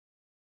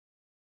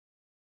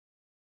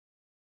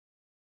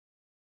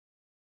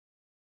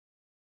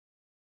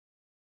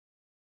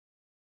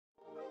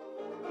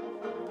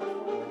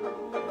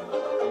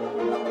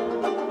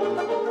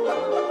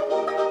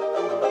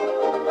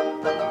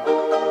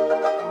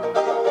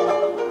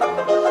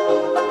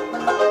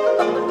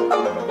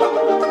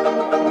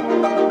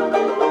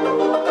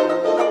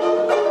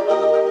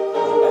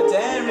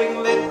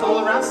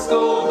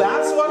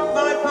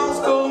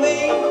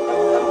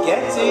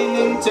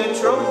To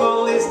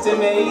trouble is to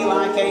me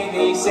like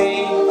ABC.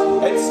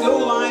 At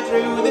school I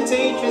drew the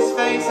teacher's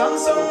face on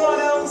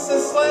someone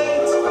else's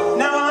slate.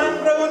 Now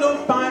I'm grown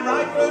up, I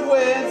write good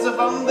words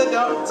upon the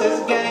doctor's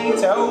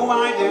gate. Oh,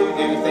 I do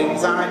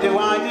things, I do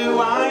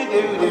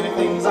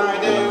things, I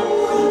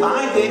do.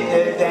 I did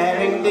a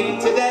daring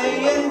deed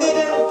today and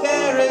didn't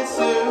care a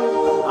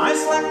sou. I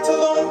slacked a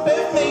lump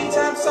of meat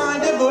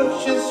outside a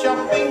butcher's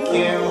shopping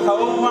queue.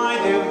 Oh, I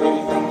do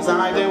things,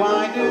 I do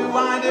things,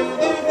 I do.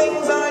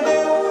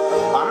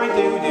 I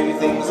do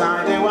things,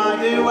 I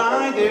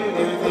do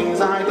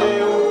things, I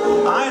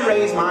do. I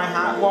raised my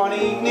hat one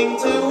evening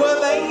to a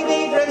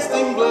lady dressed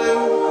in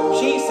blue.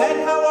 She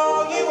said, how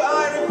are you?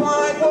 I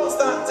replied, what's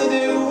that to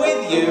do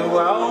with you?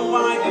 Oh,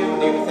 I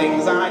do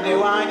things, I do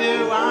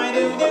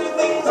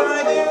things,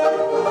 I do.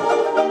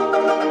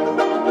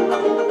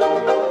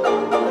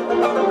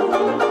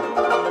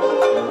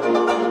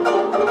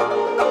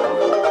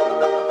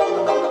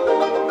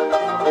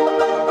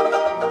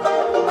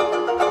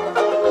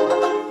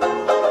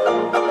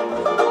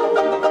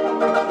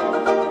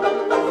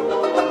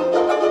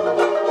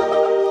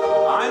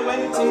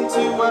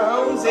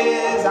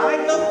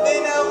 I'd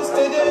nothing else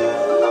to do.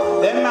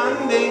 The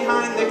man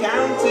behind the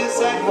counter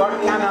said,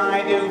 what can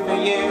I do for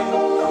you?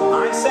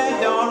 I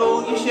said, are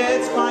all your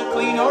shirts quite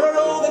clean, or are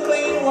all the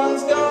clean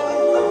ones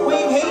gone?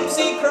 We've heaps,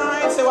 he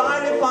cried, so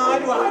I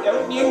replied, why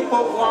don't you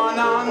put one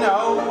on?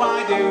 Oh,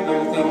 I do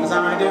things,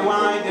 I do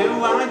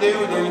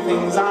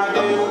things, I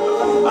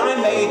do. I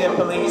made a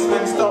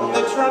policeman stop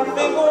the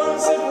traffic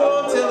once at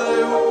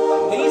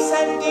Waterloo. He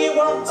said, do you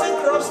want to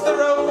cross the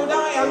road?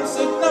 I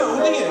answered,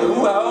 no, do you?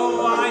 Oh,